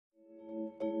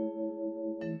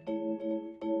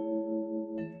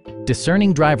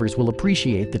discerning drivers will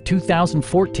appreciate the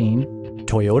 2014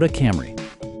 Toyota Camry.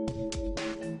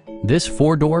 This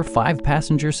four-door,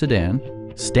 five-passenger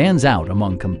sedan stands out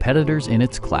among competitors in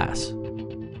its class.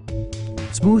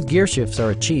 Smooth gear shifts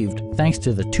are achieved thanks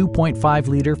to the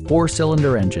 2.5-liter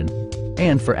four-cylinder engine,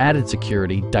 and for added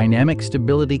security, dynamic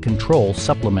stability control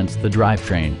supplements the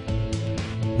drivetrain.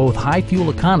 Both high fuel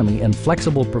economy and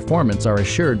flexible performance are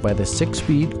assured by the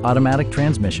 6-speed automatic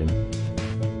transmission.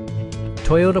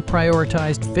 Toyota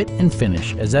prioritized fit and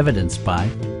finish as evidenced by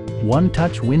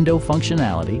one-touch window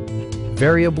functionality,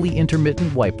 variably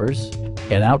intermittent wipers,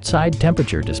 an outside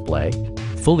temperature display,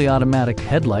 fully automatic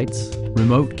headlights,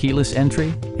 remote keyless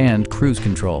entry, and cruise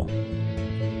control.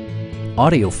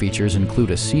 Audio features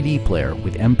include a CD player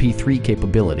with MP3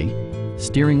 capability,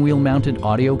 steering wheel mounted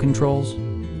audio controls,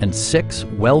 and 6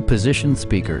 well-positioned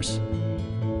speakers.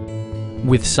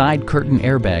 With side curtain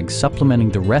airbags supplementing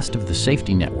the rest of the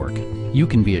safety network, you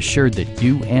can be assured that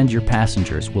you and your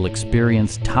passengers will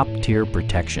experience top-tier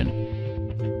protection.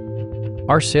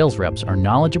 Our sales reps are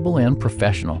knowledgeable and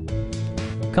professional.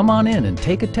 Come on in and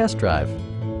take a test drive.